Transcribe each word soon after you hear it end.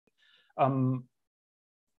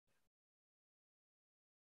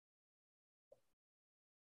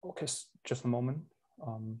Okay, just a moment.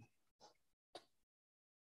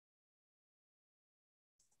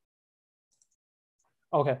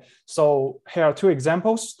 Okay, so here are two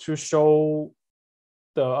examples to show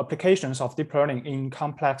the applications of deep learning in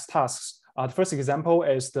complex tasks. The first example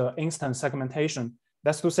is the instance segmentation.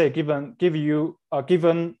 That's to say, given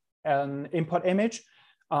an input image,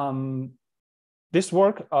 this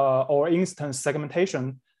work or instance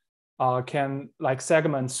segmentation can like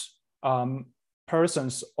segment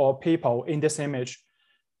persons or people in this image,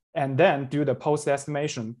 and then do the post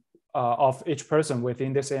estimation of each person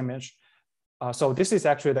within this image. So this is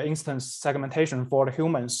actually the instance segmentation for the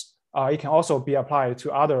humans. It can also be applied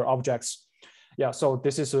to other objects. Yeah, so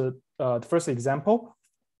this is the first example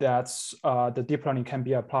that the deep learning can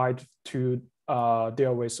be applied to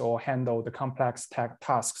deal with or handle the complex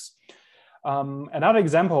tasks. Another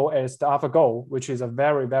example is the AlphaGo, which is a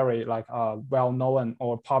very, very like well-known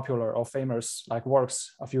or popular or famous like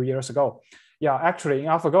works a few years ago. Yeah, actually in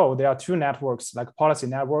AlphaGo, there are two networks like policy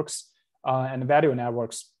networks and value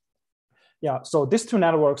networks. Yeah, so these two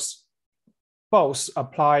networks both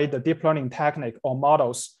apply the deep learning technique or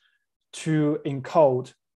models to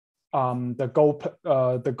encode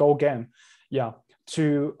the Go game. Yeah,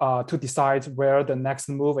 to decide where the next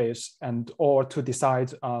move is or to decide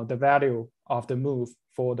the value of the move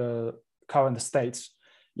for the current states.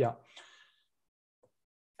 Yeah.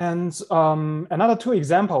 And another two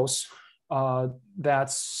examples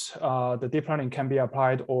that the deep learning can be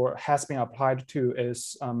applied or has been applied to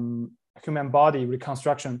is human body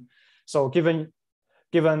reconstruction. So given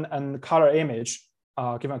a color image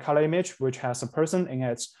which has a person in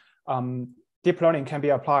it, deep learning can be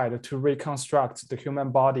applied to reconstruct the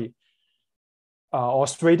human body or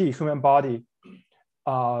 3D human body,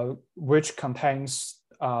 which contains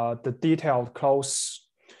the detailed close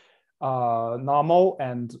normal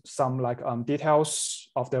and some like details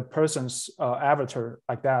of the person's avatar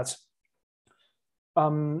like that.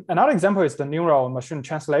 Another example is the neural machine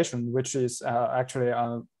translation, which is actually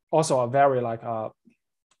also a very like a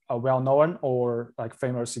well-known or like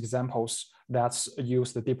famous examples that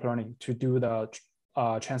use the deep learning to do the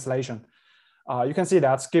translation. You can see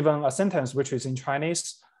that given a sentence which is in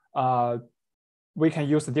Chinese, we can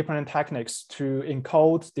use the deep learning techniques to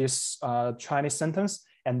encode this Chinese sentence,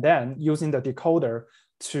 and then using the decoder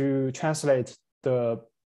to translate the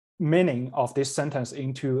meaning of this sentence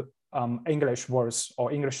into English words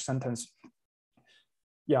or English sentence.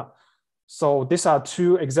 Yeah, so these are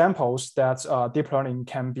two examples that deep learning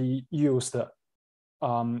can be used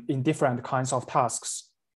in different kinds of tasks.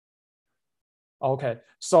 Okay,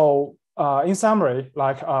 so in summary,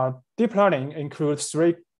 like deep learning includes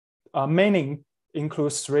mainly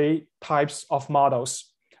includes three types of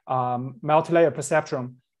models. Multi-layer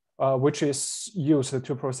perceptron, which is used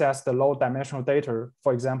to process the low-dimensional data,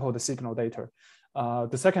 for example, the signal data.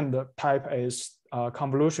 The second type is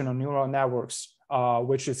convolutional neural networks,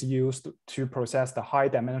 which is used to process the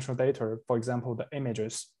high-dimensional data, for example, the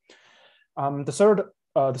images. The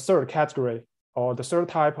third category or the third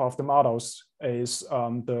type of the models is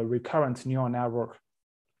the recurrent neural network,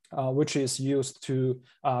 which is used to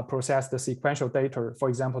process the sequential data, for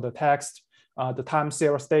example, the text, the time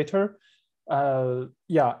series data.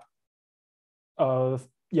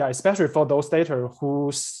 Especially for those data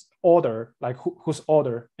whose order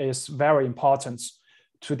is very important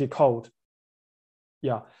to decode.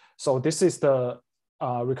 Yeah, so this is the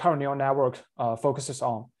recurrent neural network focuses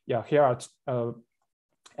on. Yeah, here are,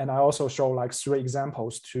 and I also show like three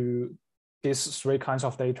examples to these three kinds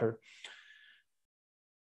of data.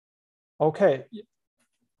 Okay,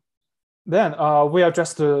 then we are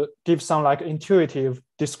just to give some like intuitive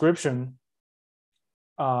description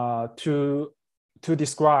to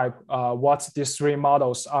describe what these three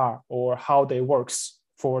models are or how they works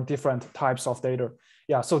for different types of data.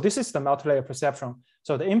 Yeah, so this is the multi-layer perceptron.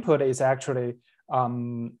 So the input is actually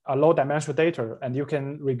a low-dimensional data, and you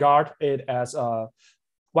can regard it as a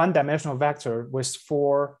one-dimensional vector with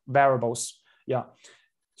 4 variables. Yeah.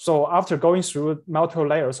 So after going through multiple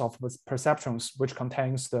layers of perceptrons, which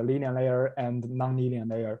contains the linear layer and non-linear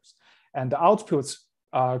layers, and the outputs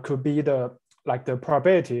could be the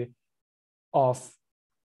probability of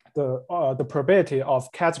the probability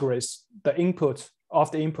of categories the input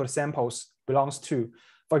of the input samples belongs to.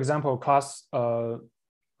 For example, class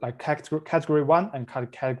like category 1 and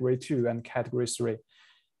category 2 and category 3.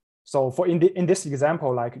 So for in this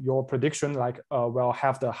example, like your prediction will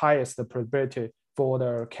have the highest probability for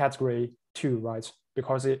the category 2, right?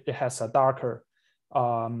 Because it has a darker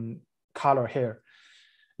color here.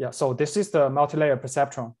 Yeah, so this is the multi-layer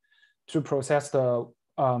perceptron. to process the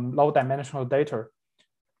low dimensional data.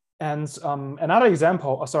 And another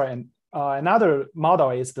example, another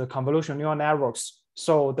model is the convolutional neural networks.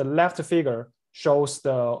 So the left figure shows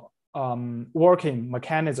the working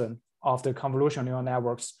mechanism of the convolutional neural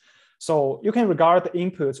networks. So you can regard the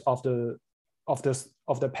input of the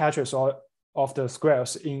patches or of the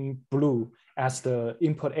squares in blue as the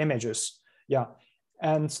input images. Yeah.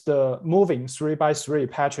 And the moving 3x3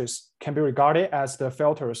 patches can be regarded as the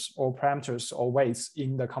filters or parameters or weights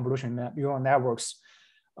in the convolutional neural networks.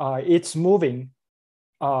 It's moving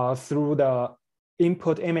through the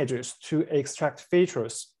input images to extract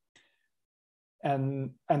features.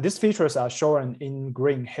 And these features are shown in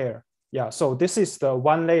green here. Yeah, so this is the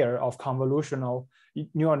one layer of convolutional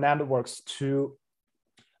neural networks to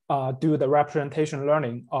do the representation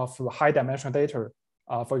learning of high dimensional data,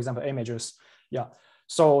 for example, images. Yeah,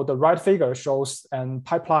 so the right figure shows an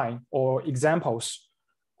pipeline or examples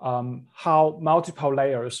how multiple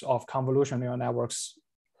layers of convolutional neural networks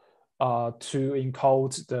to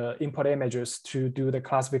encode the input images to do the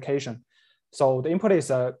classification. So the input is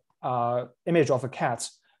a image of a cat.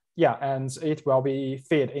 Yeah, and it will be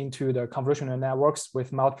fed into the convolutional networks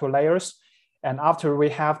with multiple layers. And after we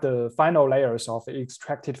have the final layers of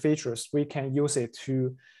extracted features, we can use it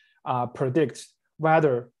to predict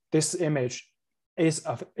whether this image is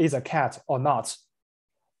a cat or not.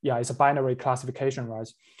 Yeah, it's a binary classification,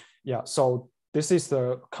 right? Yeah, so this is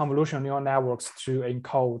the convolutional neural networks to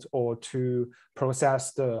encode or to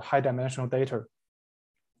process the high dimensional data.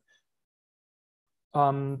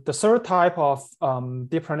 The third type of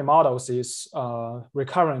deep learning models is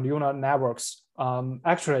recurrent neural networks.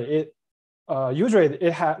 Actually, usually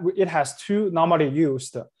it has two normally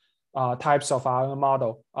used types of RNN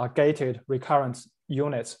model: gated recurrent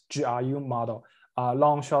units (GRU) model,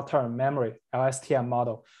 long short-term memory (LSTM)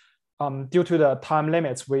 model. Due to the time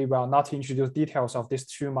limits, we will not introduce details of these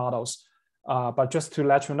two models. But just to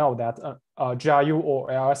let you know that GRU or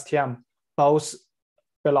LSTM both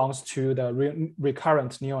belongs to the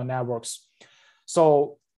recurrent neural networks.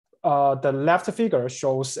 So the left figure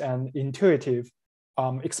shows an intuitive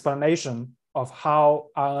explanation of how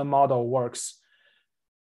RNN model works.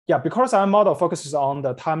 Yeah, because RNN model focuses on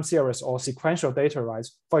the time series or sequential data, right?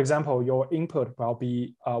 For example, your input will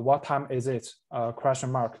be what time is it?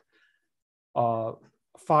 Question mark.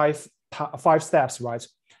 5 steps, right?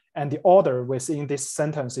 And the order within this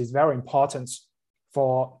sentence is very important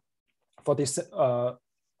for this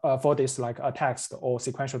like a text or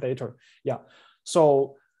sequential data. Yeah.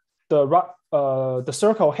 So the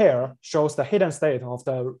circle here shows the hidden state of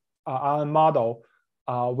the RNN model,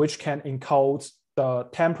 which can encode the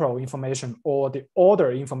temporal information or the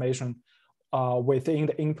order information within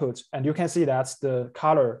the input. And you can see that's the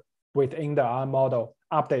color within the RNN model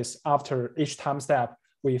updates after each time step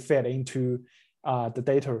we fed into the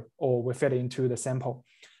data or we fed into the sample,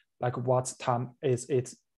 like what time is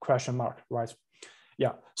it question mark, right?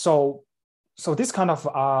 Yeah, so this kind of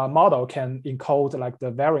model can encode like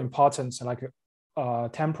the very important like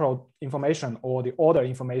temporal information or the order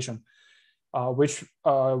information, which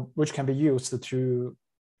can be used to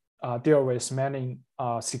deal with many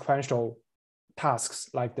sequential tasks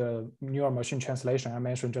like the neural machine translation I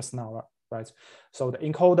mentioned just now, right? So the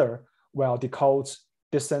encoder will decode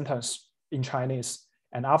this sentence in Chinese,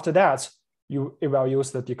 and after that, it will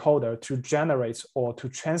use the decoder to generate or to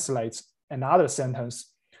translate another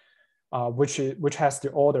sentence, which has the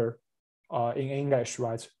order in English,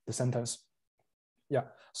 right? The sentence. Yeah.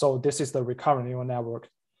 So this is the recurrent neural network.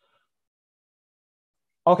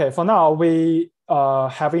 Okay. For now, we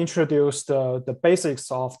have introduced the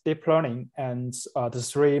basics of deep learning and the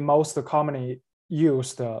three most commonly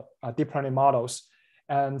used deep learning models.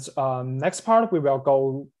 And next part, we will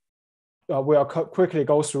quickly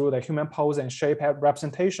go through the human pose and shape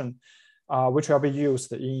representation, which will be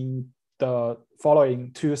used in the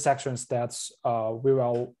following two sections that we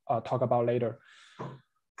will talk about later.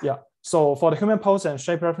 Yeah. So for the human pose and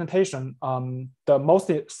shape representation,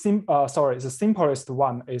 the simplest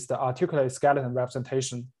one is the articulated skeleton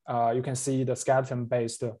representation. You can see the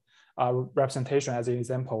skeleton-based representation as an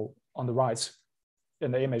example on the right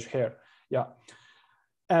in the image here. Yeah.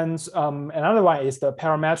 And another one is the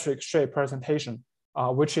parametric shape representation,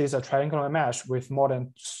 which is a triangular mesh with more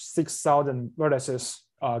than 6,000 vertices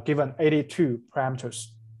given 82 parameters.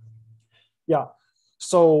 Yeah.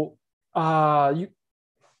 So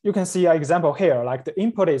you can see an example here, like the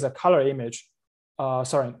input is a color image. You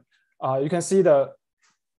can see the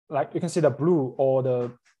blue or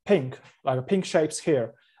the pink, like pink shapes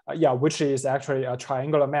here. Which is actually a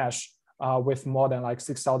triangular mesh with more than like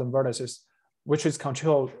 6,000 vertices. which is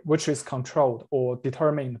controlled or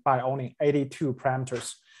determined by only 82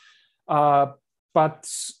 parameters. But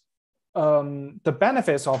the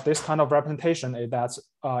benefits of this kind of representation is that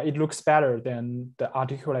it looks better than the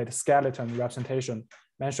articulate skeleton representation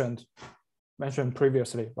mentioned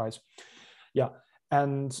previously, right? Yeah,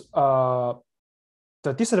 and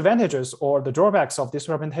the disadvantages or the drawbacks of this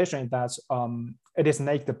representation is that it is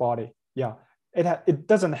naked body. Yeah, it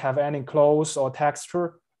doesn't have any clothes or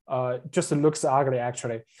texture. Just looks ugly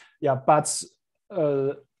actually. Yeah, but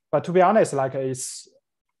to be honest, like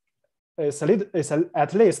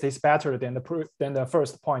at least it's better than the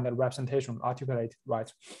first point that representation articulate,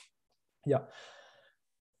 right? Yeah.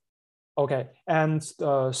 Okay, and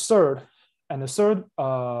the third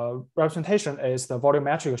representation is the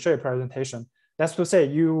volumetric shape representation. That's to say,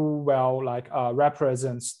 you will like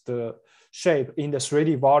represent the shape in the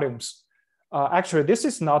 3D volumes. Actually, this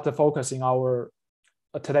is not the focus in our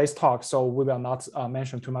today's talk, so we will not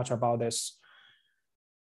mention too much about this.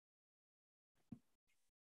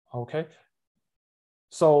 Okay,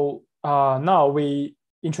 so now we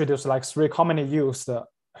introduce like 3 commonly used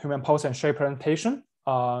human pose and shape representation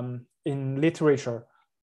in literature,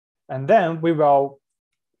 and then we will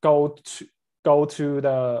go to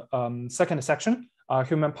the second section,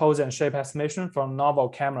 human pose and shape estimation from novel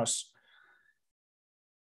cameras.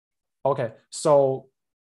 Okay, so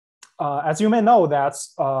as you may know that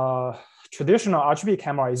traditional RGB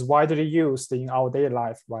camera is widely used in our daily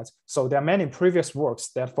life, right? So there are many previous works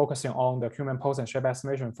that focusing on the human pose and shape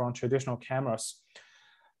estimation from traditional cameras.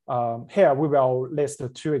 Here we will list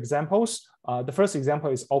 2 examples. The first example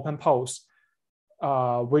is open pose,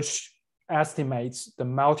 which estimates the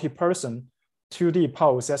multi-person 2D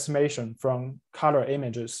pose estimation from color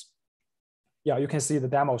images. Yeah, you can see the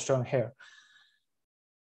demo shown here.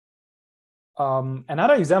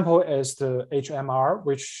 Another example is the HMR,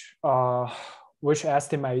 which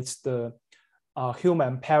estimates the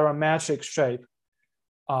human parametric shape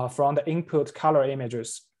from the input color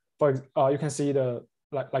images. For you can see the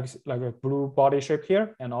like a blue body shape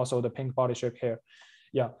here, and also the pink body shape here.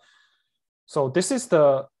 Yeah. So this is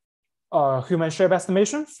the human shape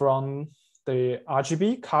estimation from the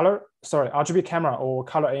RGB camera or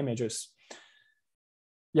color images.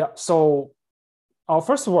 Yeah. So our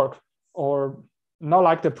first work, or not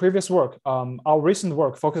like the previous work, our recent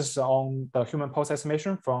work focuses on the human pose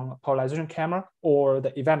estimation from polarization camera or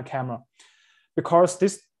the event camera, because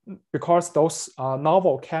those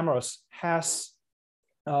novel cameras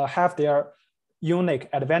have their unique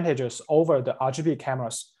advantages over the RGB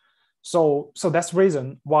cameras. So that's the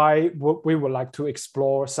reason why we would like to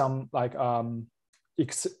explore some like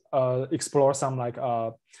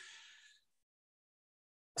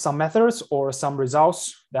some methods or some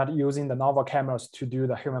results that using the novel cameras to do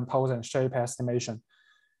the human pose and shape estimation.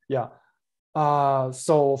 Yeah.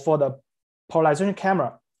 So for the polarization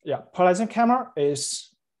camera, yeah, polarization camera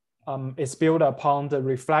is built upon the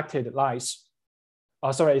reflected lights.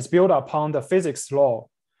 It's built upon the physics law.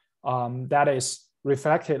 That is,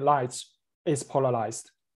 reflected light is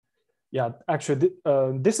polarized. Yeah, actually,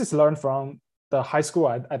 this is learned from the high school,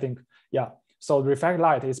 I think. Yeah, so reflected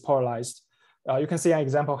light is polarized. You can see an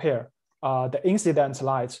example here. The incident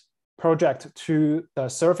light project to the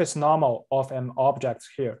surface normal of an object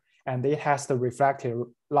here, and it has the reflected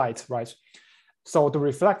light, right? So the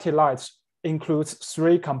reflected light includes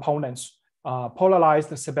 3 components: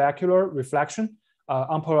 polarized specular reflection,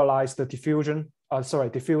 unpolarized diffusion,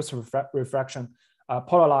 diffuse refraction,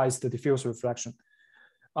 polarized diffuse reflection.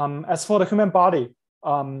 As for the human body,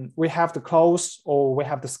 we have the clothes or we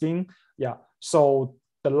have the skin. Yeah, so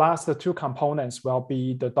the last 2 components will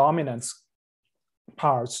be the dominant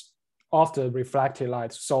parts of the reflected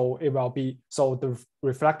light. So the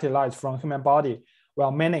reflected light from human body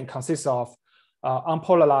will mainly consist of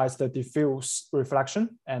unpolarized diffuse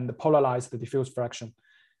reflection and polarized diffuse refraction.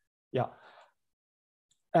 Yeah.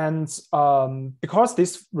 And because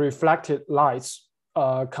this reflected light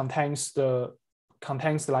contains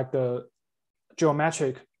like the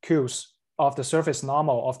geometric cues of the surface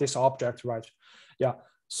normal of this object, right? Yeah.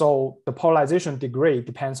 So the polarization degree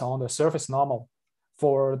depends on the surface normal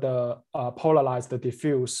for the polarized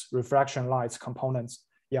diffuse refraction light components.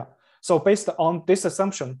 Yeah. So based on this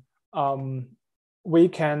assumption, we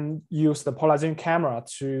can use the polarization camera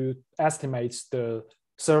to estimate the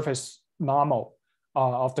surface normal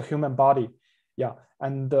of the human body. Yeah.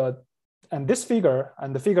 And this figure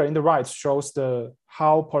and the figure in the right shows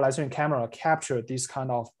how polarization camera capture this kind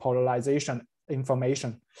of polarization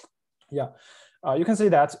information. Yeah. You can see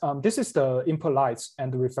that this is the input lights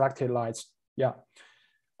and the reflected lights. Yeah.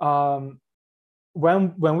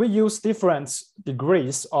 when we use different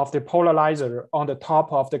degrees of the polarizer on the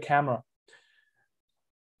top of the camera,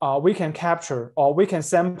 we can capture or we can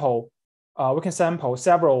sample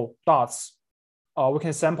several dots. We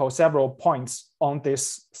can sample several points on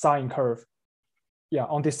this sine curve. Yeah,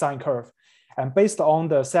 on this sine curve, and based on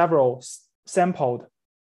the several sampled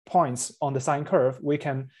points on the sine curve, we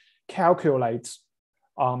can calculate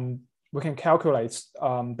the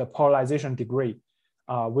polarization degree,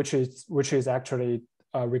 which is actually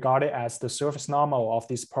regarded as the surface normal of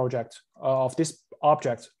this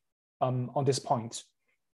object on this point.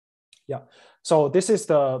 Yeah, so this is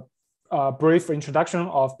the brief introduction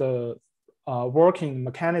of the working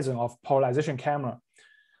mechanism of polarization camera.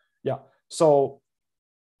 Yeah, so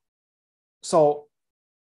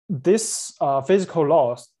this physical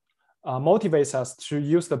laws motivates us to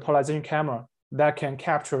use the polarization camera that can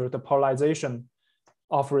capture the polarization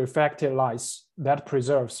of reflected lights that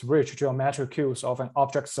preserves rich geometric cues of an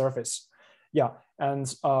object surface. Yeah,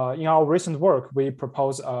 and in our recent work, we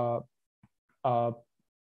propose a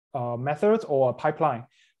method or a pipeline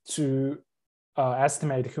to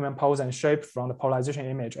estimate human pose and shape from the polarization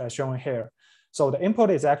image as shown here. So the input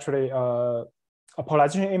is actually a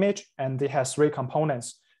polarization image, and it has three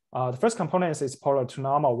components. The first component is polar to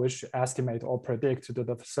normal, which estimate or predict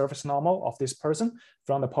the surface normal of this person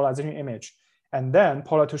from the polarization image. And then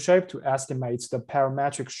polar to shape to estimate the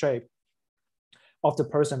parametric shape of the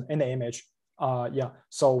person in the image. Yeah,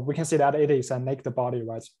 so we can see that it is a naked body,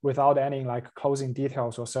 right? Without any like closing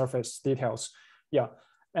details or surface details. Yeah,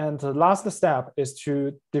 and the last step is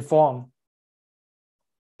to deform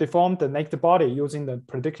the naked body using the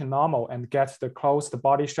predicted normal and get the closed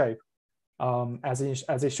body shape as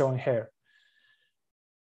is shown here.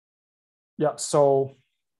 Yeah, so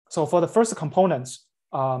for the first components,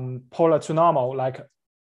 polar to normal, like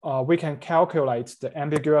we can calculate the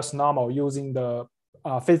ambiguous normal using the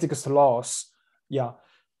physics laws. Yeah,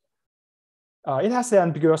 it has the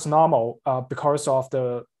ambiguous normal because of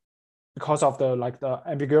the like the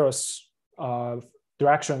ambiguous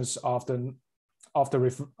directions of the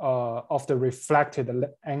reflected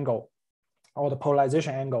angle or the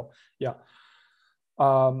polarization angle. Yeah,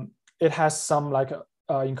 it has some like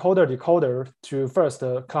encoder decoder to first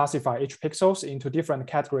classify each pixels into different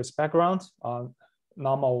categories: background,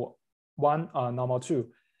 normal 1, normal 2,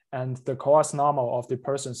 and the coarse normal of the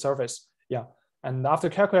person's surface. Yeah, and after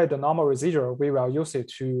calculate the normal residual, we will use it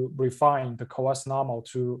to refine the coarse normal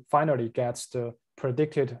to finally get the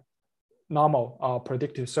predicted normal,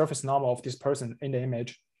 predicted surface normal of this person in the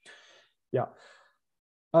image. Yeah.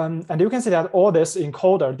 And you can see that all this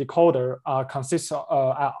encoder decoder consists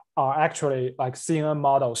are actually like CNN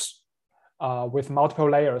models with multiple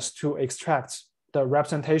layers to extract the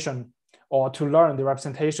representation or to learn the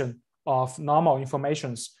representation of normal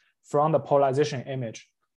informations from the polarization image.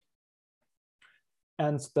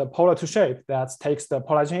 And the polar to shape that takes the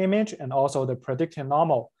polarization image and also the predicted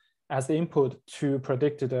normal as the input to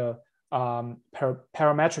predict the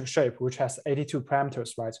parametric shape, which has 82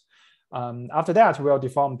 parameters, right? After that, we'll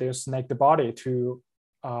deform this naked body to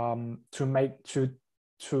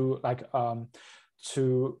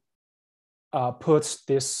put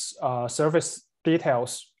this surface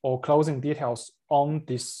details or closing details on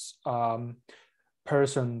this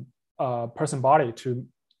person body to,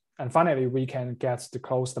 and finally we can get the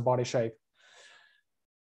closed body shape.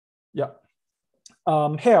 Yeah.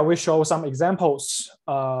 Here we show some examples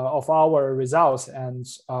of our results and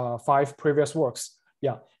 5 previous works.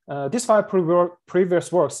 Yeah, these 5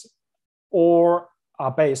 previous works all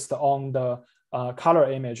are based on the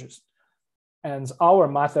color images. And our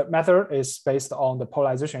method is based on the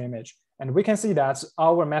polarization image. And we can see that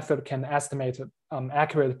our method can estimate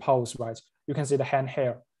accurate pose, right? You can see the hand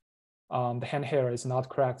hair. The hand hair is not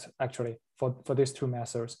correct actually for these 2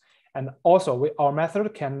 methods. And also our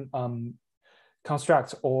method can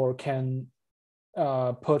construct or can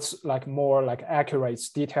put like more like accurate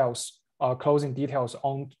details, closing details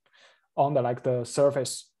on the like the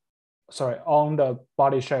surface, sorry, on the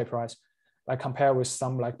body shape, right? Like compare with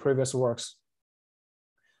some like previous works.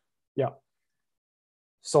 Yeah.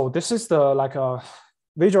 So this is the like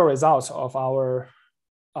visual results of our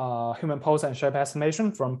human pose and shape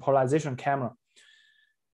estimation from polarization camera.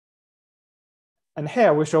 And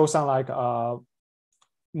here we show some like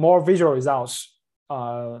more visual results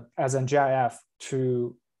as an GIF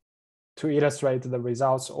to illustrate the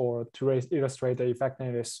results or to illustrate the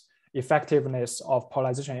effectiveness of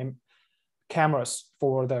polarization cameras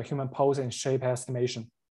for the human pose and shape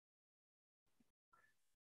estimation.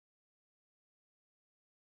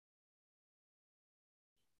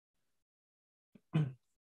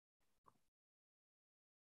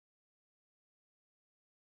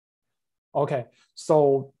 Okay,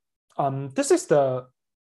 so this is the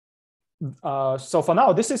so for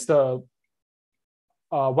now, this is the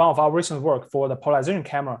one of our recent work for the polarization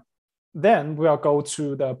camera. Then we'll go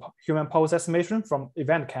to the human pose estimation from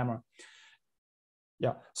event camera.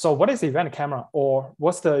 Yeah, so what is event camera, or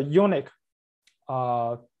what's the unique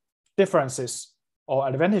differences or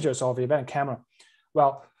advantages of event camera?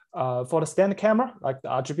 Well, for the standard camera, like the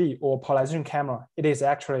RGB or polarization camera, it is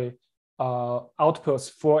actually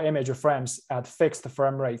outputs 4 image frames at fixed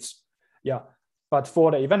frame rates. Yeah, but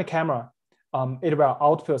for the event camera, it will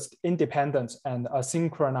output independent and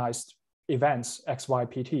asynchronized events XY,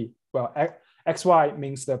 PT. Well, XY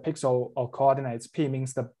means the pixel or coordinates, P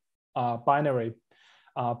means the binary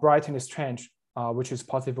brightness change, which is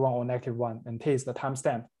 +1 or -1, and T is the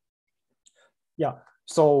timestamp. Yeah,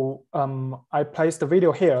 so I placed the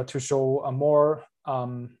video here to show a more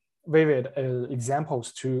vivid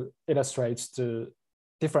examples to illustrate the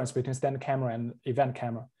difference between standard camera and event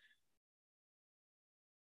camera.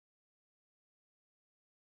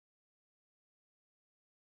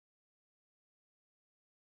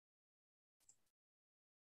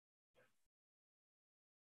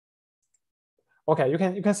 Okay, you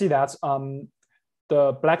can see that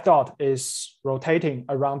the black dot is rotating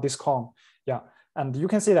around this cone. Yeah, and you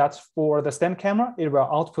can see that for the standard camera, it will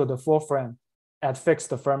output the 4 frame at fixed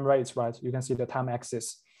frame rates, right? You can see the time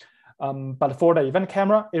axis. But for the event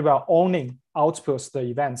camera, it will only output the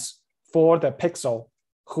events for the pixel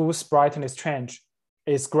whose brightness change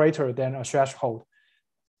is greater than a threshold.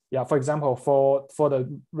 Yeah, for example, for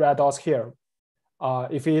the red dots here,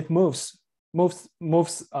 if it moves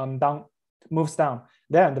down,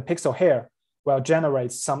 then the pixel here will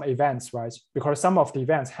generate some events, right? Because some of the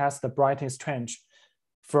events has the brightness change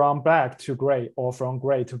from black to gray or from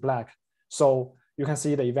gray to black. So you can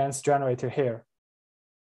see the events generated here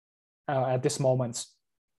at this moment.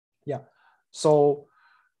 Yeah, so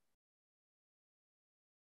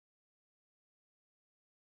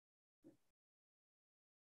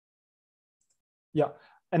yeah,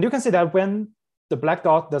 and you can see that when the black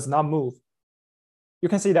dot does not move, you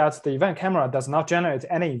can see that the event camera does not generate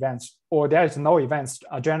any events, or there is no events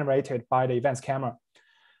generated by the events camera,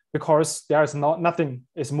 because there is nothing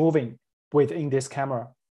is moving within this camera,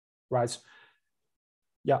 right?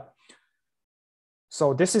 Yeah.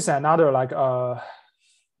 So this is another like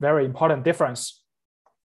very important difference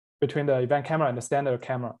between the event camera and the standard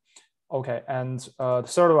camera. Okay, and the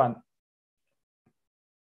third one.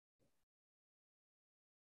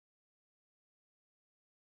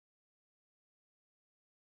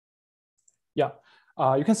 Yeah,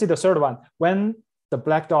 you can see the third one. When the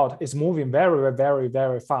black dot is moving very, very,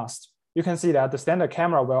 very fast, you can see that the standard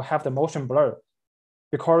camera will have the motion blur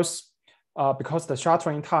because the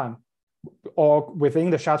shuttering time, or within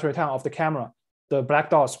the shuttering time of the camera, the black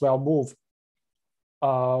dots will move,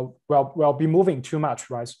 will be moving too much,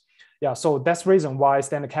 right? Yeah, so that's the reason why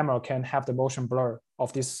standard camera can have the motion blur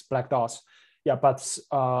of these black dots. Yeah, but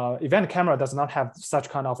event camera does not have such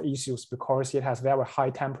kind of issues because it has very high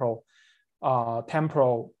temporal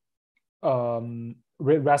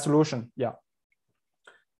resolution. Yeah,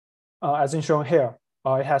 as in shown here,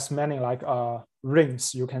 it has many like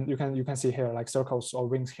rings. You can see here like circles or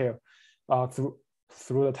rings here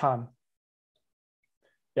through the time.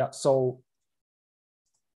 Yeah, so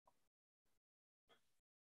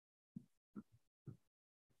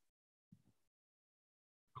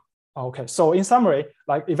okay, so in summary,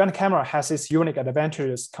 like event camera has its unique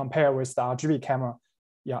advantages compared with the RGB camera.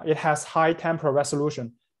 Yeah, it has high temporal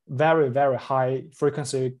resolution, very, very high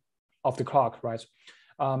frequency of the clock, right?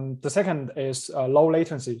 The second is low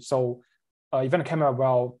latency. So event camera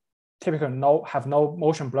will typically have no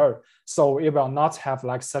motion blur. So it will not have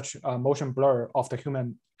like such a motion blur of the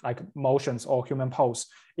human like motions or human pose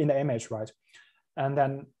in the image, right? And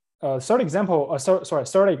then third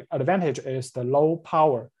advantage is the low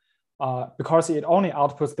power because it only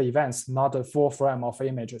outputs the events, not the full frame of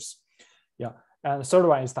images. Yeah. And third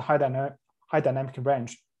one is the high dynamic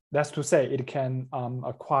range. That's to say it can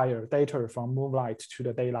acquire data from moonlight to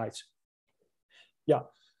the daylight. Yeah.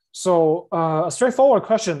 So a straightforward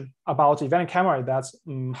question about event camera is that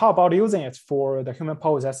how about using it for the human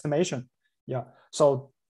pose estimation? Yeah.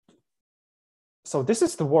 So this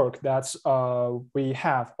is the work that we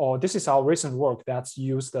have, or this is our recent work that's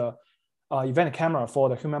used the event camera for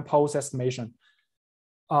the human pose estimation.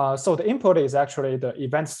 So the input is actually the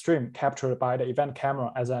event stream captured by the event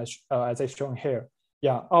camera as it's shown here.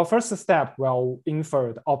 Yeah, our first step will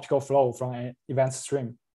infer the optical flow from an event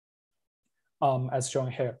stream as shown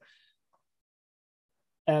here.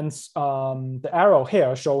 And the arrow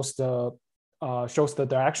here shows the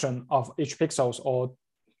direction of each pixels or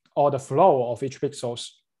or the flow of each pixels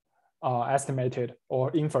estimated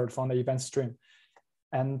or inferred from the event stream.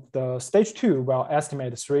 And the stage 2 will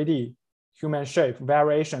estimate 3D human shape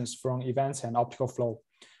variations from events and optical flow.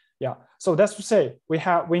 Yeah, so that's to say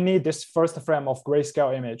we need this first frame of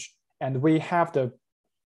grayscale image, and we have the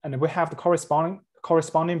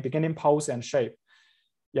corresponding beginning pose and shape.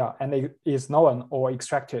 Yeah, and it is known or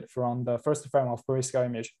extracted from the first frame of grayscale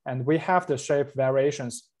image. And we have the shape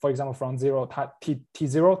variations, for example, from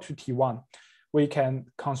T0 to T1. We can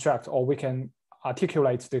construct or we can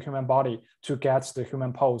articulate the human body to get the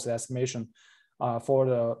human pose estimation for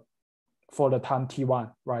the time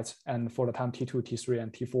T1, right? And for the time T2, T3,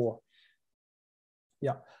 and T4.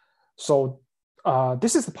 Yeah, so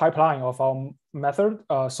this is the pipeline of our method.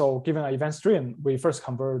 So given an event stream, we first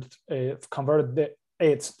converted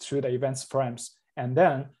it to the events frames, and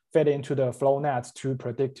then fed into the flow net to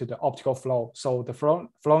predict the optical flow. So the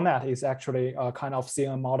flow net is actually a kind of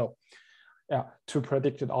CNN model, yeah, to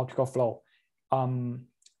predict the optical flow. And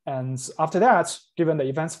after that, given the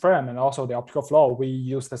events frame and also the optical flow, we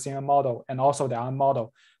use the CNN model and also the RNN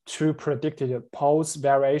model to predict the pose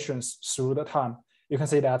variations through the time. You can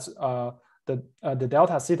see that the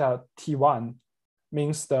delta theta T1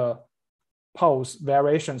 means the pose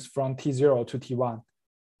variations from T0 to T1,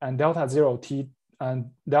 and delta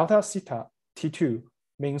theta T2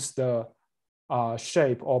 means the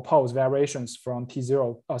shape or pose variations from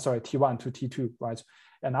T1 to T2, right?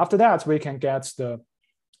 And after that, we can get the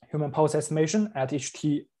human pose estimation at each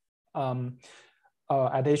time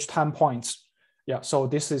point. Yeah, so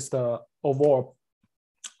this is the overall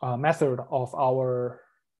method of our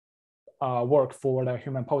work for the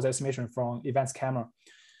human pose estimation from events camera.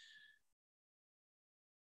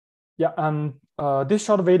 Yeah, this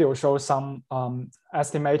short video shows some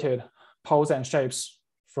estimated pose and shapes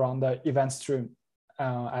from the event stream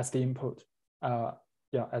as the input.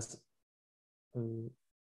 As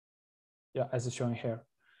shown here.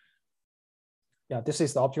 Yeah, this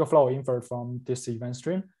is the optical flow inferred from this event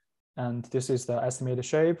stream, and this is the estimated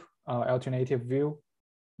shape, alternative view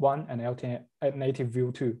 1 and alternative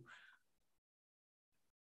view 2.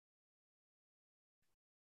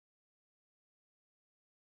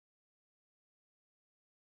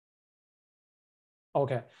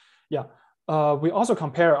 Okay, yeah. We also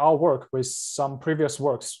compare our work with some previous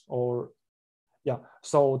works, so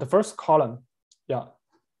the first column, the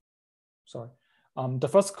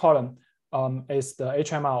first column is the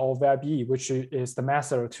HMR or VIB, which is the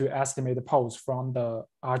method to estimate the pose from the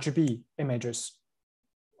RGB images.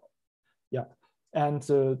 Yeah, and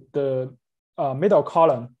the middle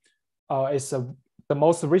column is the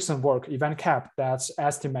most recent work, EventCap, that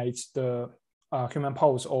estimates the human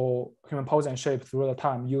pose and shape through the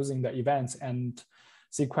time using the events and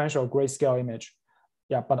sequential grayscale image.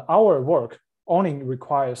 Yeah, but our work only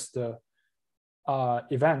requires the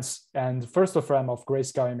events and first frame of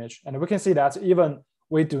grayscale image. And we can see that even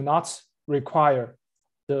we do not require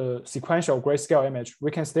the sequential grayscale image,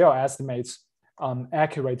 we can still estimate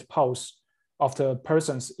accurate pose of the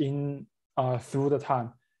persons in through the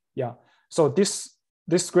time. Yeah, so this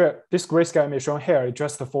grayscale image shown here is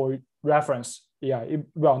just for reference. Yeah, it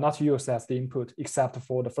will not use as the input except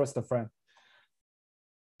for the first frame.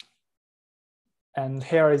 And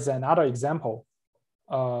here is another example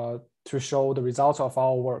to show the results of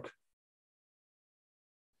our work.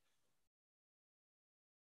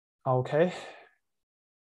 Okay.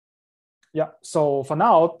 Yeah. So for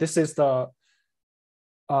now, this is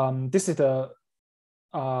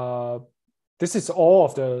all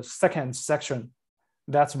of the second section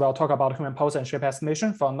that will talk about human pose and shape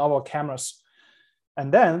estimation for novel cameras.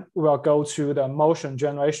 And then we'll go to the motion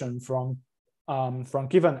generation from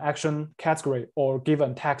given action category or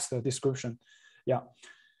given text description. Yeah.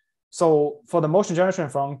 So for the motion generation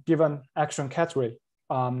from given action category,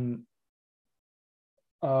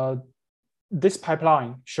 this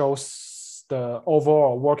pipeline shows the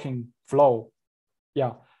overall working flow,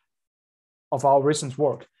 of our recent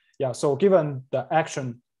work. Yeah. So given the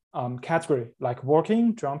action category like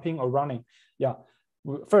walking, jumping, or running,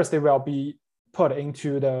 first they will be put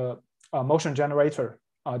into the motion generator.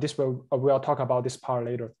 We'll talk about this part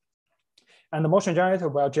later. And the motion generator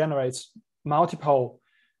will generate multiple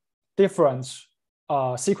different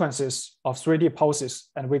sequences of 3D poses,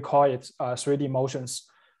 and we call it 3D motions.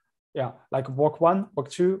 Yeah, like walk 1, walk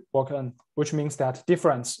 2, walk N, which means that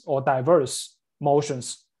different or diverse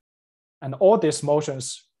motions, and all these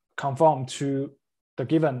motions conform to the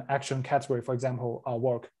given action category, for example,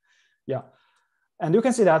 walk. Yeah, and you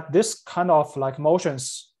can see that this kind of like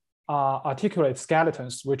motions articulate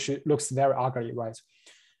skeletons, which looks very ugly, right?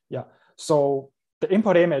 Yeah, so the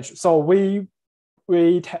input image, so we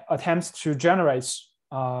we attempt to generate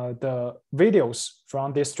the videos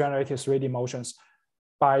from these generated 3D motions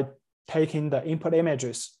by taking the input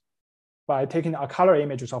images, by taking a color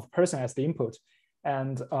images of person as the input,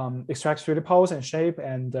 and extract 3D pose and shape,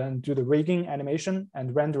 and then do the rigging, animation,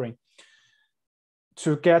 and rendering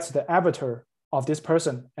to get the avatar of this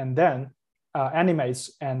person, and then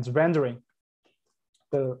animates and rendering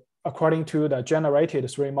according to the generated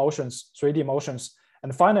 3D motions.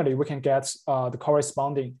 And finally, we can get the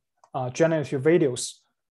corresponding generative videos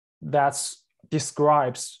that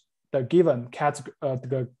describes the given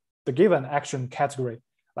the given action category.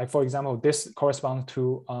 Like for example, this corresponds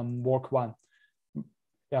to work 1.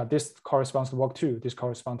 Yeah, this corresponds to work 2. This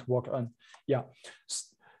corresponds to work N. Yeah.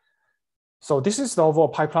 So this is the overall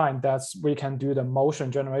pipeline that we can do the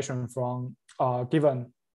motion generation from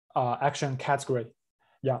given action category.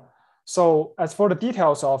 Yeah. So as for the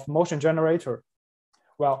details of motion generator,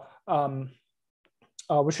 well,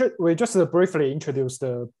 we just briefly introduce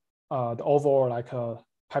the overall like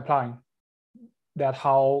pipeline, that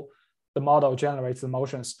how the model generates the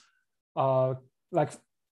motions.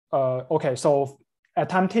 Okay, so at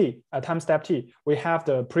time step t, we have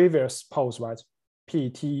the previous pose, right?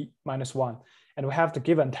 P(t)-1, and we have the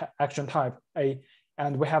given action type A,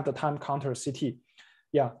 and we have the time counter CT.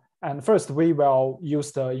 Yeah, and first we will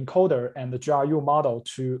use the encoder and the GRU model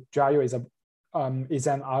to, GRU is an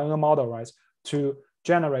RNN model, right? To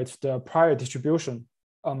generate the prior distribution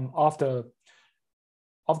of the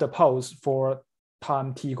pose for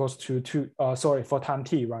time t equals to 2, for time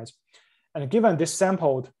t, right? And given this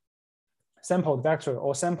sampled vector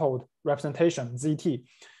or sampled representation ZT,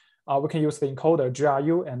 we can use the encoder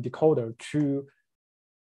GRU and decoder to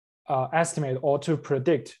estimate or to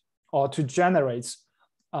predict or to generate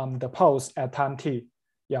the pose at time t.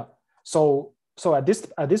 Yeah. So at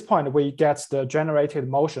this point, we get the generated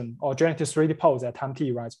motion or generated 3D pose at time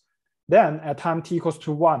t, right? Then at time t equals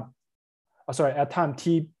to 1, at time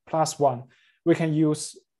t+1, we can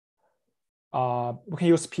use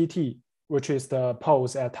PT, which is the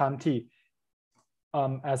pose at time t,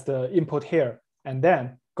 as the input here, and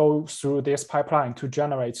then go through this pipeline to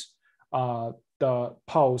generate the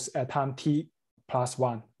pose at time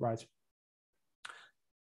t+1, right?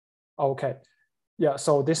 Okay, yeah.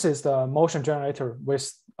 So this is the motion generator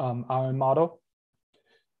with our model.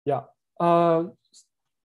 Yeah.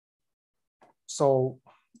 So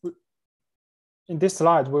in this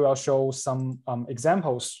slide, we will show some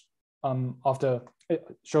examples of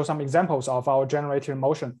our generated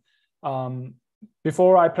motion.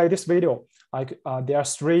 Before I play this video, there are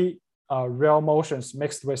 3 real motions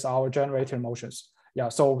mixed with our generated motions. Yeah.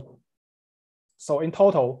 So in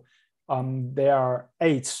total, there are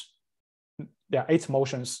 8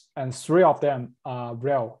 motions, and 3 of them are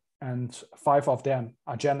real, and 5 of them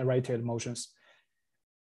are generated motions.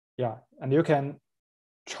 Yeah, and you can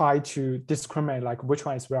try to discriminate like which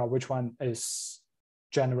one is real, which one is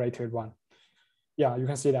generated one. Yeah, you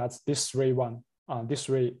can see that these 3 ones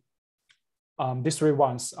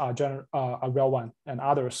are real one, and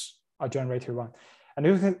others are generated one. And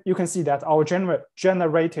you can see that our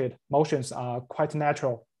generated motions are quite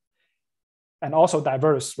natural and also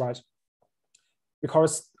diverse, right?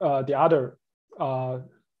 Because the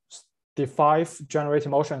 5 generated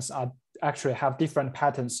motions actually have different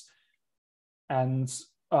patterns, and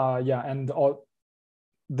all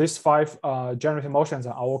these 5 generated motions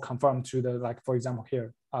are all confirmed to the, like for example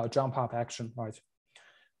here, jump up action, right?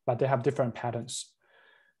 But they have different patterns.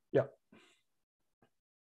 Yeah.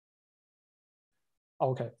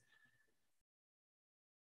 Okay.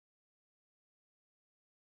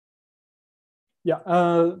 Yeah.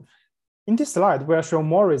 In this slide, we'll show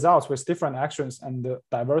more results with different actions and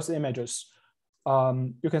diverse images.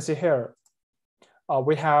 You can see here,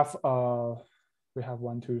 we have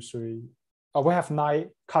 1, 2, 3. We have 9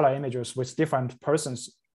 color images with different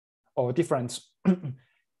persons or different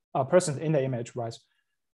persons in the image, right?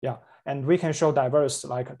 Yeah, and we can show diverse,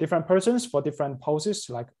 like different persons for different poses,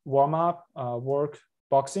 like warm up, work,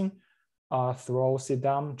 boxing, throw, sit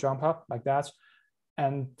down, jump up, like that.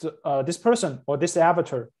 And this person or this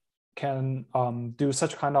avatar can do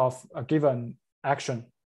such kind of a given action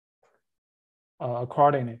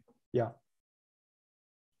accordingly. Yeah.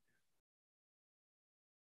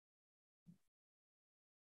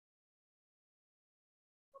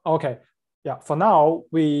 Okay. Yeah. For now,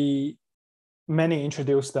 we mainly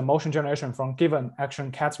introduce the motion generation from given action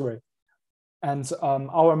category, and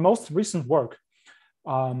our most recent work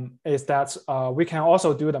is that we can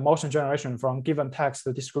also do the motion generation from given text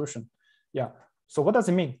description. Yeah. So what does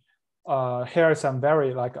it mean? Here is some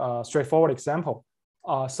very straightforward example.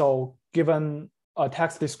 So given a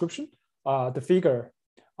text description, the figure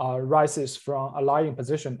rises from a lying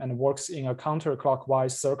position and works in a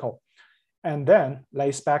counterclockwise circle, and then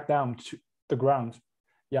lays back down to the ground.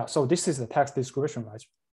 Yeah, so this is the text description, right?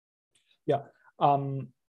 Yeah,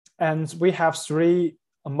 and we have three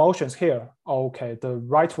motions here. Okay, the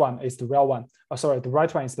right one is the real one. Sorry, the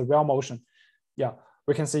right one is the real motion. Yeah,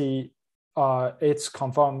 we can see it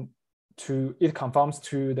conforms to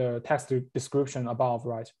the text description above,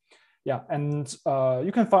 right? Yeah, and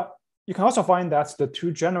you can also find that the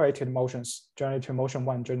two generated motions, generated motion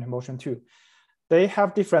 1, generated motion 2, they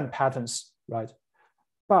have different patterns, right?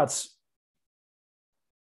 But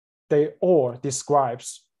they all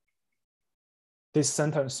describes this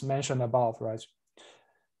sentence mentioned above, right?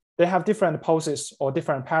 They have different poses or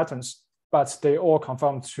different patterns, but they all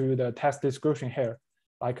conform to the text description here,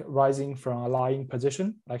 like rising from a lying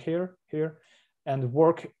position, like here, and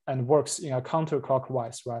works in a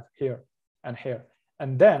counterclockwise, right? Here and here,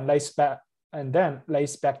 and then lays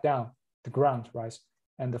back down the ground, right?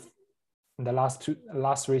 And the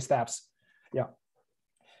last three steps. Yeah.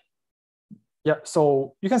 Yeah,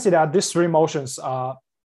 so you can see that these three motions are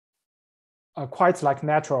quite like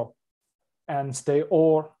natural, and they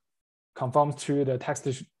all conform to the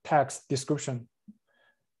text description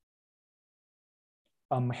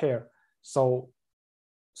here. So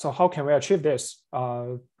how can we achieve this?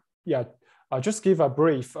 Yeah, I'll just give a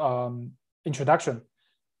brief introduction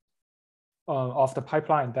of the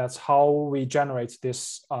pipeline. That's how we generate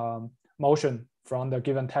this motion from the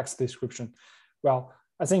given text description. Well,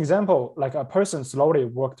 as an example, like a person slowly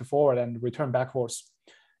walked forward and returned backwards.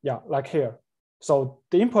 Yeah, like here. So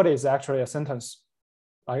the input is actually a sentence,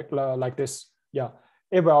 like this. Yeah,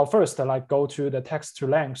 it will first like go to the text to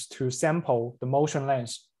length to sample the motion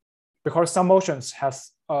length, because some motions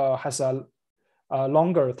has a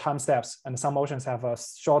longer time steps and some motions have a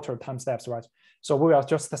shorter time steps, right? So we will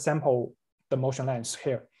just sample the motion length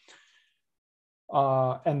here.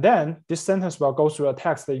 And then this sentence will go through a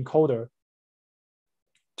text encoder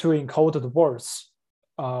to encode the words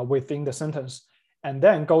within the sentence, and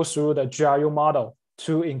then go through the GRU model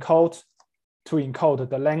to encode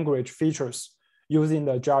the language features using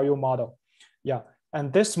the GRU model. Yeah,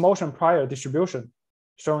 and this motion prior distribution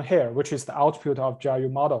shown here, which is the output of GRU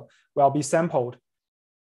model, will be sampled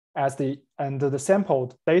and the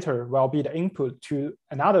sampled data will be the input to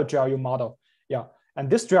another GRU model. Yeah, and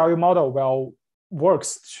this GRU model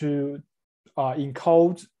works to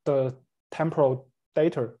encode the temporal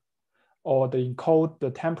data or encode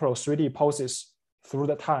the temporal 3D poses through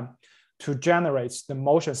the time to generate the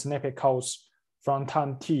motion snippet codes from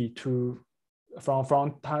time t to from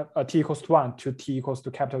time t equals to 1 to t equals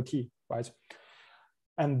to capital T, right?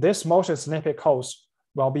 And this motion snippet codes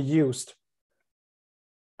will be used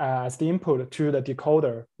as the input to the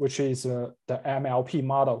decoder, which is the MLP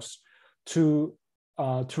models, to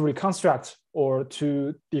reconstruct or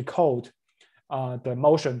to decode the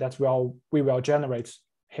motion that we will generate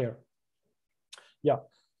here. Yeah,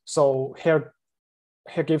 so here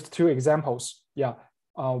gives two examples. Yeah,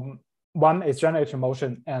 one is generated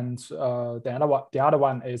motion, and the other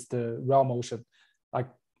one is the real motion, like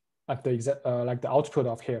the output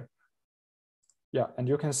of here. Yeah, and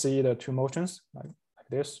you can see the two motions like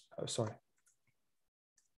this. Sorry.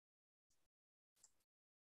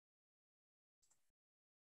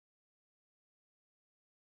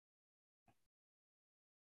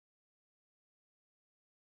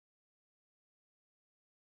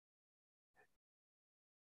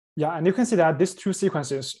 Yeah, and you can see that these two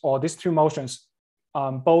sequences or these two motions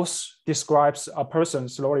both describes a person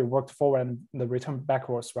slowly walked forward and return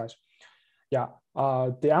backwards, right? Yeah,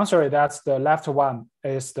 the answer is that the left one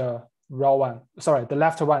is the real one. Sorry, the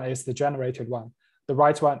left one is the generated one. The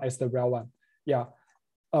right one is the real one. Yeah,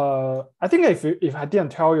 I think if I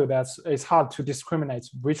didn't tell you that, it's hard to discriminate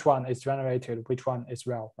which one is generated, which one is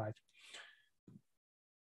real, right?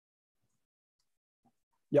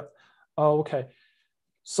 Yeah, okay.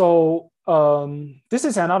 So this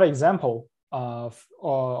is another example of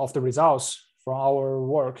the results from our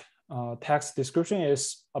work. Text description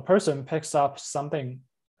is a person picks something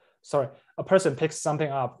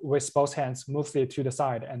up with both hands, moves it to the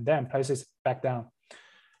side, and then places it back down.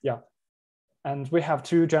 Yeah, and we have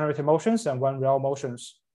two generated motions and one real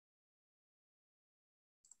motions.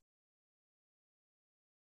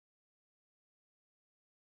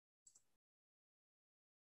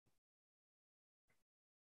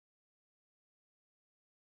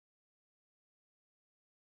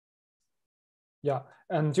 Yeah,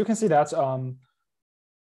 and you can see that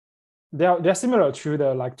they're similar to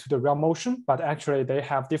the real motion, but actually they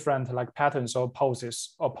have different like patterns or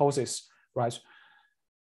poses, right?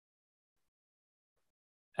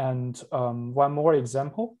 And one more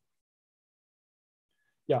example.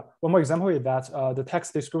 Yeah, one more example is that the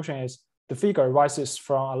text description is the figure rises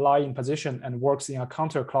from a lying position and works in a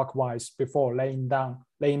counterclockwise before laying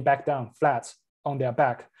back down flat on their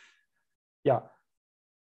back. Yeah,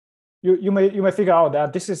 you may figure out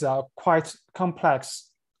that this is a quite complex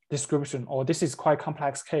description, or this is quite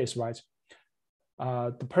complex case, right?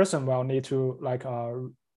 The person will need to like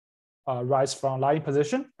rise from lying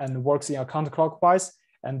position and works in a counterclockwise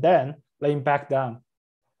and then laying back down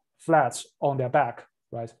flat on their back,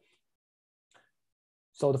 right?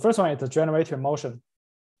 So the first one is the generated motion.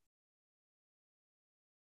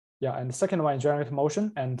 Yeah, and the second one is generated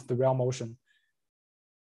motion and the real motion.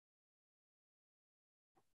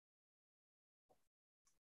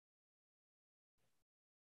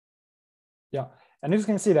 Yeah, and you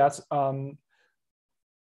can see that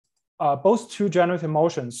both two generated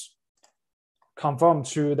motions conform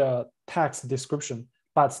to the text description,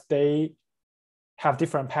 but they have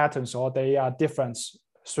different patterns, or they are different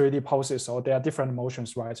 3D poses, or they are different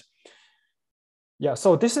motions, right? Yeah,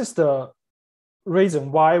 so this is the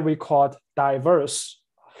reason why we call diverse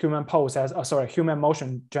human pose as human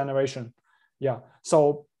motion generation. Yeah,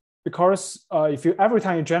 so because if you every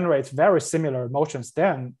time you generate very similar motions,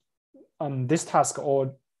 then this task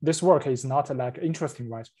or this work is not like interesting,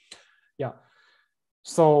 right? Yeah,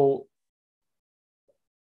 so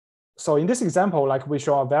in this example, like we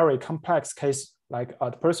show a very complex case, like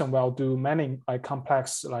the person will do many like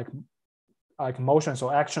complex like motions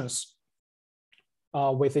or actions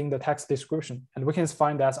within the text description, and we can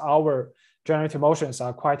find that our generated motions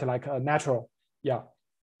are quite like natural. Yeah.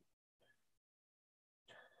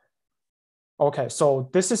 Okay, so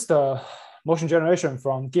this is the motion generation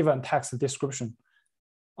from given text description.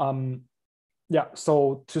 Yeah,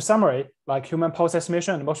 so to summarize, like human pose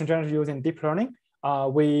estimation and motion generation using deep learning,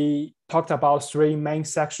 we talked about three main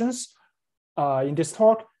sections in this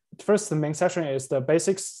talk. First, the main section is the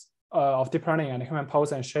basics of deep learning and human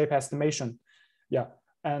pose and shape estimation. Yeah,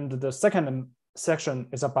 and the second section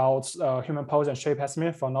is about human pose and shape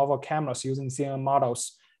estimation for novel cameras using CNN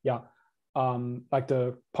models. Yeah, like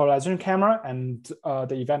the polarization camera and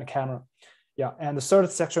the event camera. Yeah, and the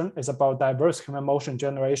third section is about diverse human motion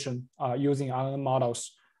generation using RNN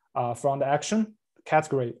models from the action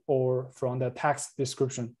category or from the text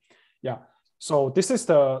description. Yeah, so this is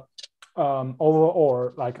the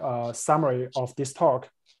overall like summary of this talk.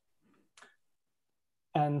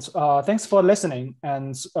 And thanks for listening.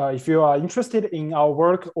 And if you are interested in our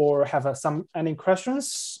work or have any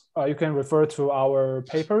questions, you can refer to our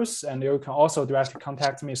papers, and you can also directly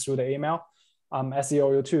contact me through the email,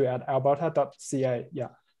 seou2@alberta.ca. Yeah,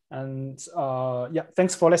 and yeah,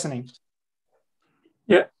 thanks for listening.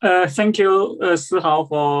 Yeah, thank you, Shihao,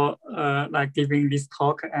 for like giving this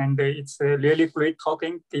talk, and it's really great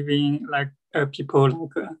talking, giving like people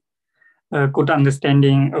like a good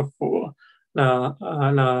understanding of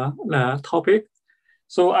the topic.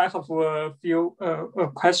 So I have a few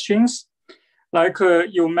questions. Like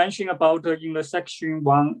you mentioned about in the section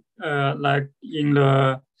one, like in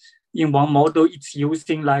one model, it's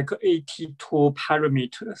using like 82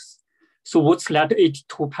 parameters. So what's that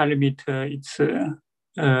 82 parameter?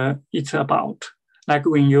 It's about like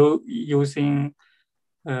when you're using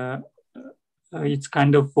it's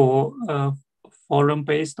kind of for forum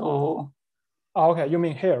based or okay, you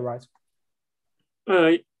mean here, right?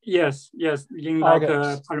 Yes, in like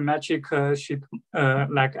a parametric shape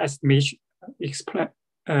like estimation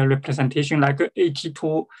representation, like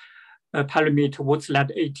 82 parameter. What's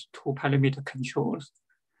that 82 parameter controls?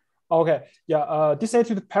 Okay, yeah, these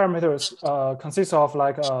 82 parameters consist of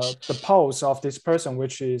like the pose of this person,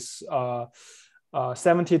 which is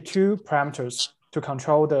 72 parameters to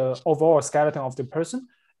control the overall skeleton of the person.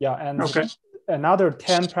 Yeah, and another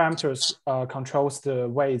 10 parameters controls the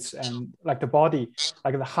weights and like the body,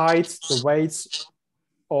 like the height, the weights,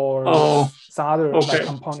 or some other like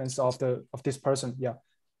components of this person. Yeah.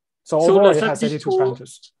 So overall, it has 82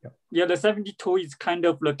 parameters. Yeah, the 72 is kind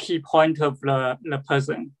of the key point of the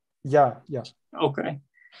person. Yeah. Okay,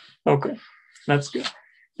 that's good.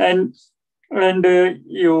 And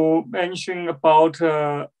you mentioned about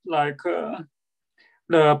like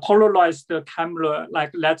the polarized camera,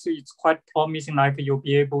 like that's it's quite promising. Like you'll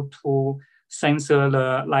be able to censor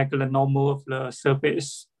the normal of the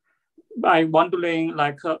surface. I'm wondering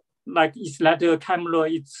like is that a camera?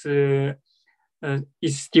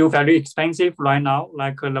 It's still very expensive right now,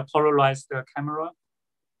 like the polarized camera.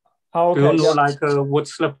 Okay, do you know like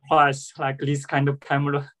what's the price like this kind of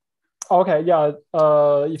camera? Okay, yeah.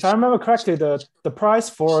 If I remember correctly, the price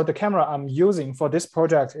for the camera I'm using for this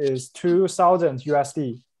project is $2,000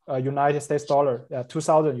 USD United States dollar,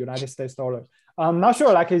 2,000 United States dollar. I'm not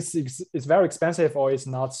sure like it's very expensive or it's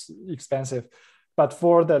not expensive, but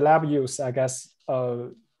for the lab use, I guess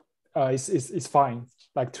it's fine,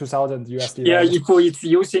 like 2,000 USD. Yeah, dollar. if it's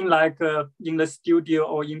using like in the studio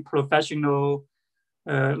or in professional,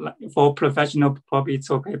 for professional, probably it's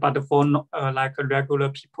okay. But for like regular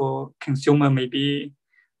people, consumer, maybe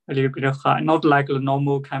a little bit high. Not like the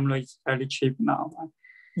normal camera is very cheap now.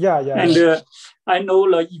 Yeah. And I know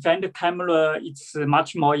the event camera, it's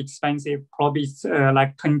much more expensive. Probably it's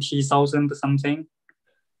like 20,000 something.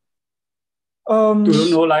 Do you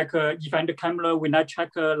know like event camera? When I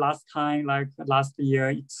checked last time, like last year,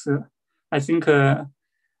 it's I think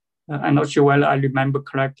I'm not sure whether I remember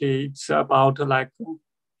correctly. It's about like,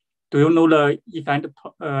 do you know the event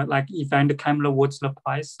like event camera? What's the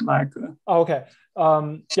price like? Okay.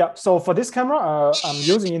 Yeah. So for this camera, I'm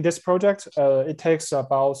using in this project, it takes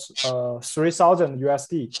about 3,000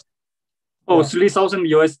 USD. Oh, Yeah. 3,000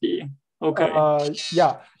 USD. Okay.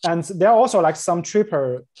 Yeah, and there are also like some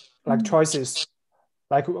cheaper like choices,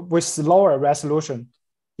 like with lower resolution.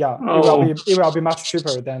 Yeah, it will be much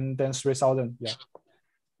cheaper than 3,000. Yeah.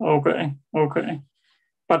 Okay.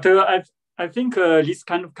 But I think this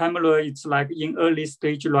kind of camera it's like in early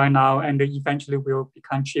stage right now, and eventually will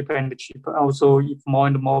become cheaper and cheaper. Also, if more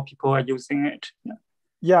and more people are using it.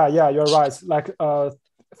 Yeah, you're right. Like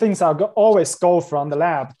things are always go from the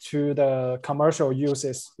lab to the commercial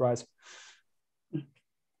uses, right?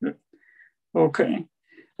 Okay.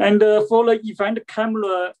 And for the event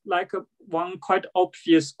camera, like one quite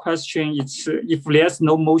obvious question is if there's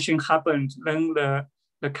no motion happened, then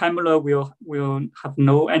the camera will have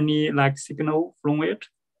no any like signal from it.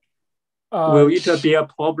 Will it be a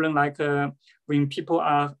problem like when people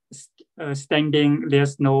are standing,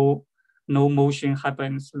 there's no motion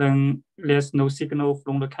happens, then there's no signal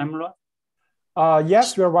from the camera?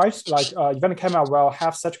 Yes, you're right. Like event camera will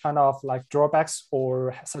have such kind of like drawbacks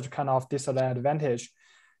or such kind of disadvantage.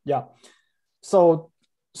 Yeah. So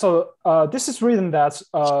this is reason that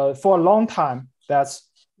for a long time that's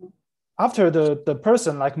after the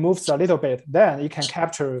person like moves a little bit, then it can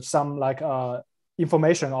capture some like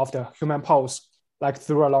information of the human pose like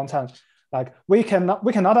through a long time. Like we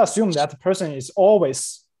cannot assume that the person is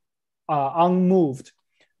always unmoved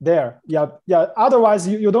there. Yeah. Otherwise,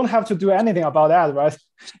 you don't have to do anything about that, right?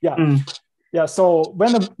 Yeah. Yeah. So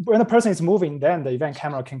when the person is moving, then the event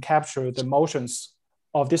camera can capture the motions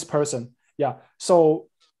of this person. Yeah. So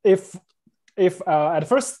if at the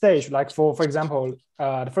first stage, like for example,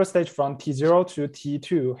 the first stage from T0 to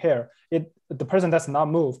T2 here, the person does not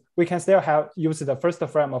move, we can still use the first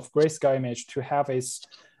frame of grayscale image to have its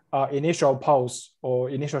initial pose or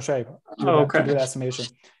initial shape to do the estimation.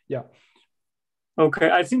 Yeah.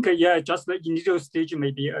 Okay, I think just the initial stage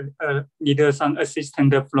maybe need some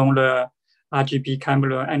assistance from the RGB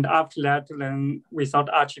camera, and after that, then without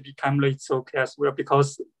RGB camera, it's okay as well,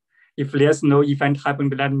 because if there's no event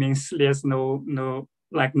happened, that means there's no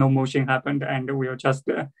motion happened, and we'll just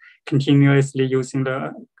continuously using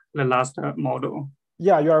the last model.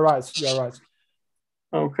 Yeah, you're right.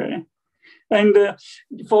 Okay. And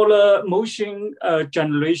for the motion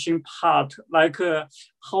generation part, like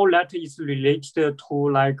how that is related to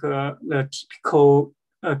like the typical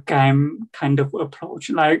GAN kind of approach.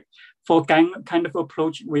 Like for GAN kind of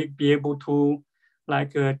approach, we be able to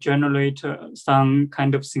like generate some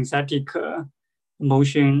kind of synthetic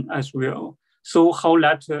motion as well. So how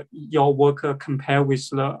that your work compare with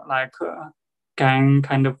the like GAN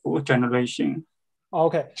kind of generation?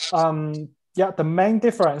 Okay. Yeah, the main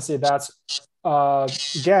difference is that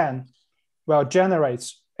GAN will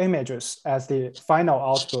generate images as the final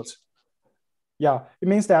output. Yeah, it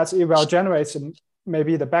means that it will generate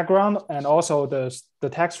maybe the background and also the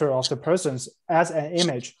texture of the persons as an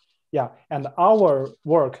image. Yeah, and our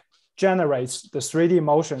work generates the 3D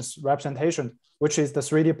motions representation, which is the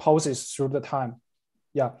 3D poses through the time.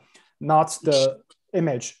 Yeah, not the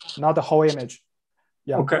image, not the whole image.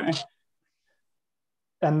 Yeah. Okay.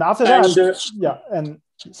 And after that,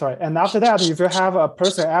 and after that, if you have a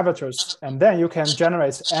person avatars, and then you can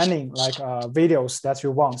generate any like videos that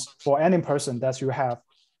you want for any person that you have.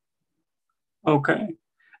 Okay,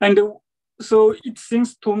 and so it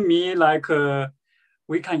seems to me like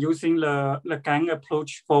we can using the GAN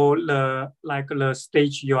approach for the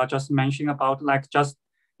stage you are just mentioning about, like just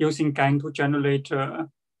using GAN to generate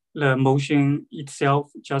the motion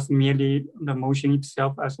itself, just merely the motion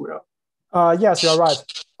itself as well. Yes, you're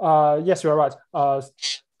right.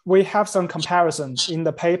 We have some comparison in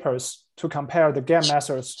the papers to compare the GAN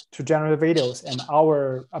methods to generate videos and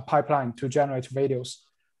our pipeline to generate videos.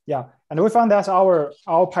 Yeah, and we found that our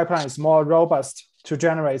pipeline is more robust to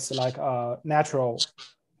generate like natural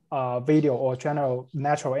video or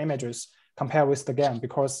natural images compared with the GAN,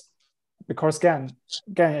 because GAN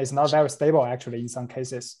is not very stable actually in some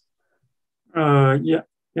cases. Yeah,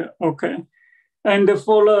 okay. And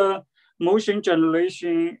for the motion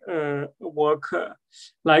generation work,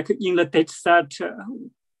 like in the dataset,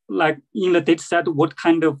 what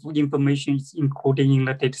kind of information is included in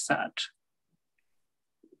the dataset?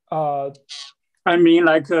 I mean,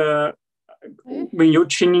 like when you're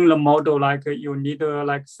training the model, like you need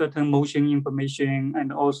like certain motion information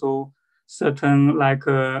and also certain like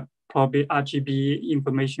probably RGB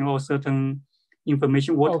information or certain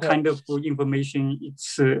information. What kind of information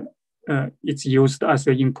it's used as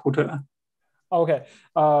an input? Okay.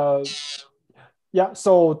 Yeah,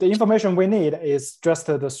 so the information we need is just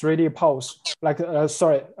the 3D pose, like,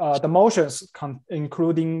 the motions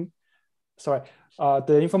including,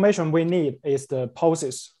 the information we need is the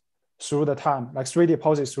poses through the time, like 3D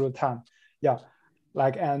poses through the time. Yeah,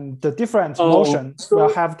 like, and the different motion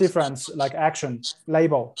will have different like action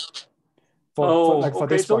label for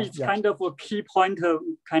this so one. it's kind of a key point,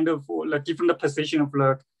 kind of the different position of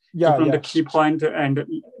the different key point, and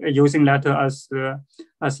using that as the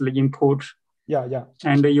input. Yeah.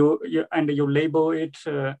 And you label it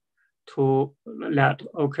to that.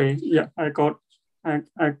 Okay. Yeah, I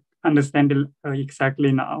understand it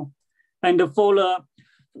exactly now. And for the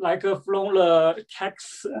from the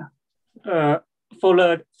text, from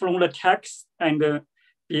the text, and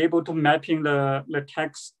be able to mapping the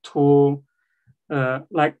text to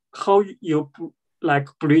like how you like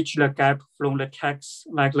bridge the gap from the text,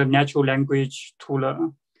 like the natural language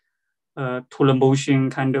to the motion,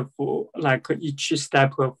 kind of like each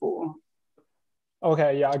step of.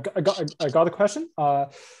 Okay, yeah, I got the question.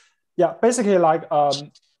 Yeah, basically like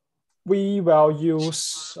we will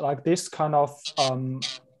use like this kind of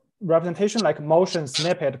representation, like motion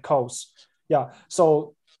snippet codes. Yeah,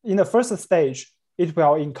 so in the first stage, it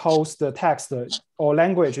will encode the text or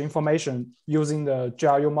language information using the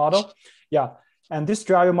GRU model. Yeah, and this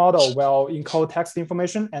GRU model will encode text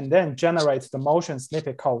information and then generate the motion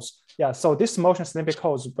snippet codes. Yeah, so this motion snippet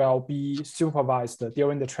codes will be supervised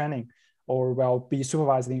during the training, or will be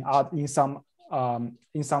supervised in some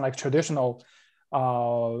like traditional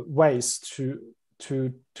ways to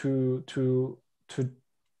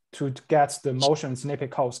get the motion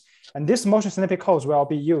snippet codes. And this motion snippet codes will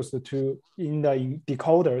be used in the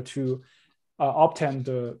decoder to obtain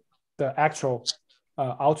the actual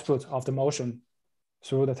output of the motion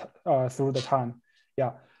through the time.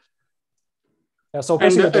 Yeah. So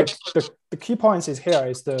basically, the key points is here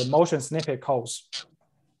is the motion snippet codes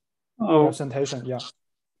representation. Yeah.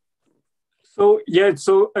 So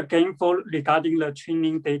so again, for regarding the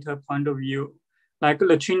training data point of view, like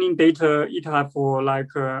the training data, it have for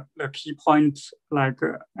like the key points, like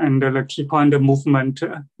and the key point movement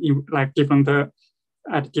in like different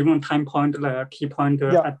at different time point, the key point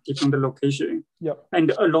at different location. Yeah.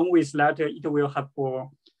 And along with that, it will have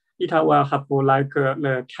like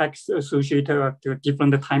the text associated to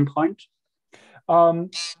different time point. Well,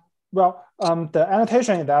 the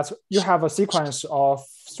annotation is that you have a sequence of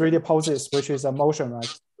 3D poses, which is a motion,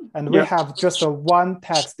 right? And we have just one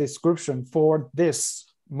text description for this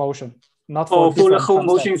motion, not for the whole steps,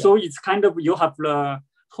 motion. So it's kind of, you have the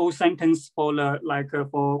whole sentence for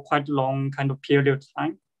for quite long kind of period of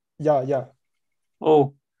time. Yeah.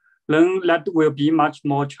 Oh, then that will be much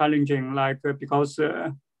more challenging, because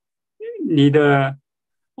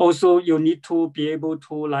also you need to be able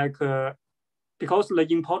to because the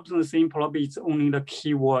important thing probably is only the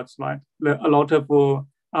keywords, right? A lot of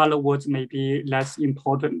other words may be less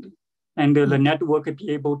important. And the network be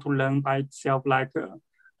able to learn by itself,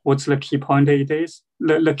 what's the key point it is,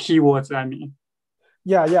 the keywords, I mean.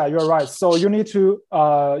 Yeah, you're right. So you need to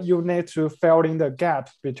fill in the gap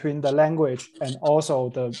between the language and also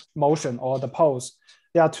the motion or the pose.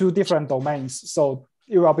 There are two different domains. So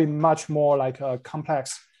it will be much more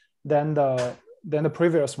complex than the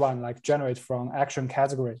previous one, like generate from action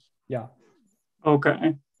category. Yeah.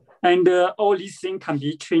 Okay. And all these things can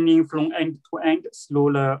be training from end to end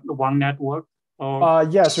through the one network.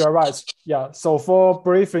 Yes, you're right. Yeah. So for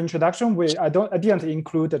brief introduction, I didn't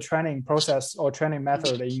include the training process or training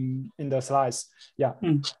method in the slides. Yeah.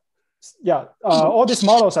 Yeah. All these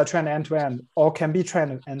models are trained end to end or can be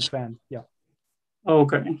trained end to end. Yeah.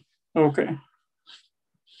 Okay.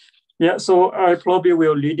 Yeah, so I probably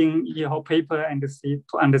will reading your paper and see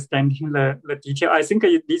to understanding the detail. I think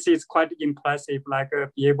this is quite impressive,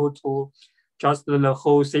 be able to just the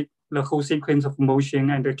whole sequence of motion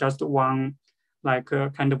and just one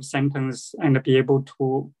kind of sentence and be able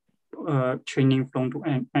to training from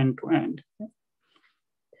end to end.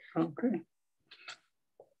 Okay.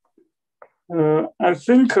 I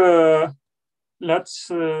think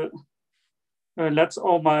that's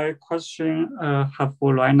all my question have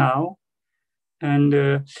for right now. And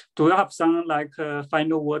do you have some like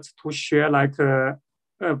final words to share, like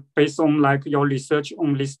based on like your research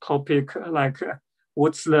on this topic, like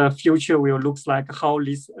what's the future will looks like, how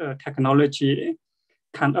this technology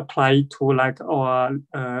can apply to like our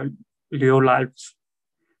real lives,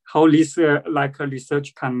 how this like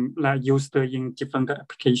research can like used in different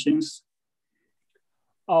applications?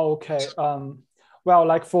 Okay. Well,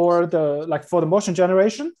 like for the motion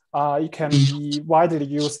generation, it can be widely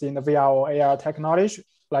used in the VR or AR technology,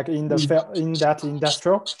 like in that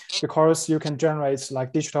industrial, because you can generate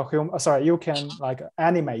like you can like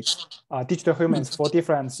animate digital humans for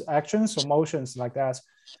different actions or motions like that.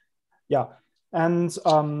 Yeah. And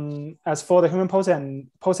as for the human pose and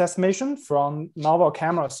pose estimation from novel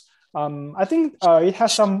cameras, I think it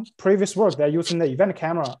has some previous work. They're using the event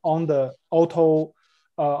camera on the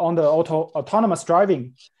autonomous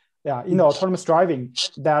driving. Yeah, in the autonomous driving,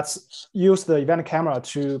 that's use the event camera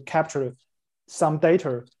to capture some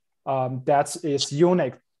data that is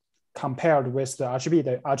unique compared with the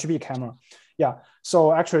RGB camera. Yeah,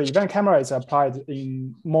 so actually event camera is applied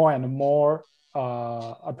in more and more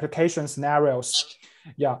application scenarios.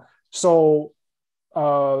 Yeah, so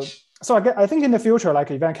I think in the future,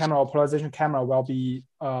 like event camera or polarization camera will be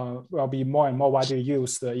more and more widely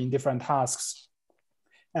used in different tasks.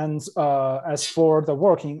 And as for the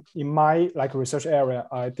work in my like research area,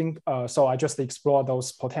 I think so I just explore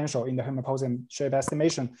those potential in the human pose and shape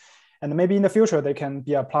estimation, and maybe in the future they can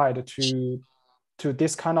be applied to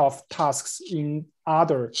this kind of tasks in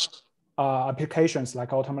other applications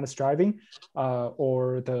like autonomous driving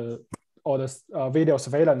or the video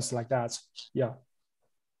surveillance like that. Yeah.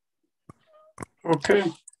 Okay.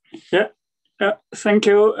 Yeah. Thank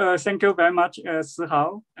you very much,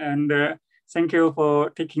 Shihao, and thank you for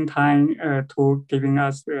taking time to giving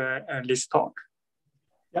us this talk.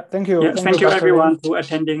 Yeah, thank you. Yeah, thank you everyone for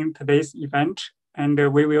attending today's event, and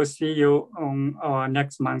we will see you on our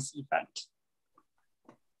next month's event.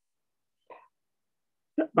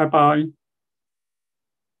 Bye-bye.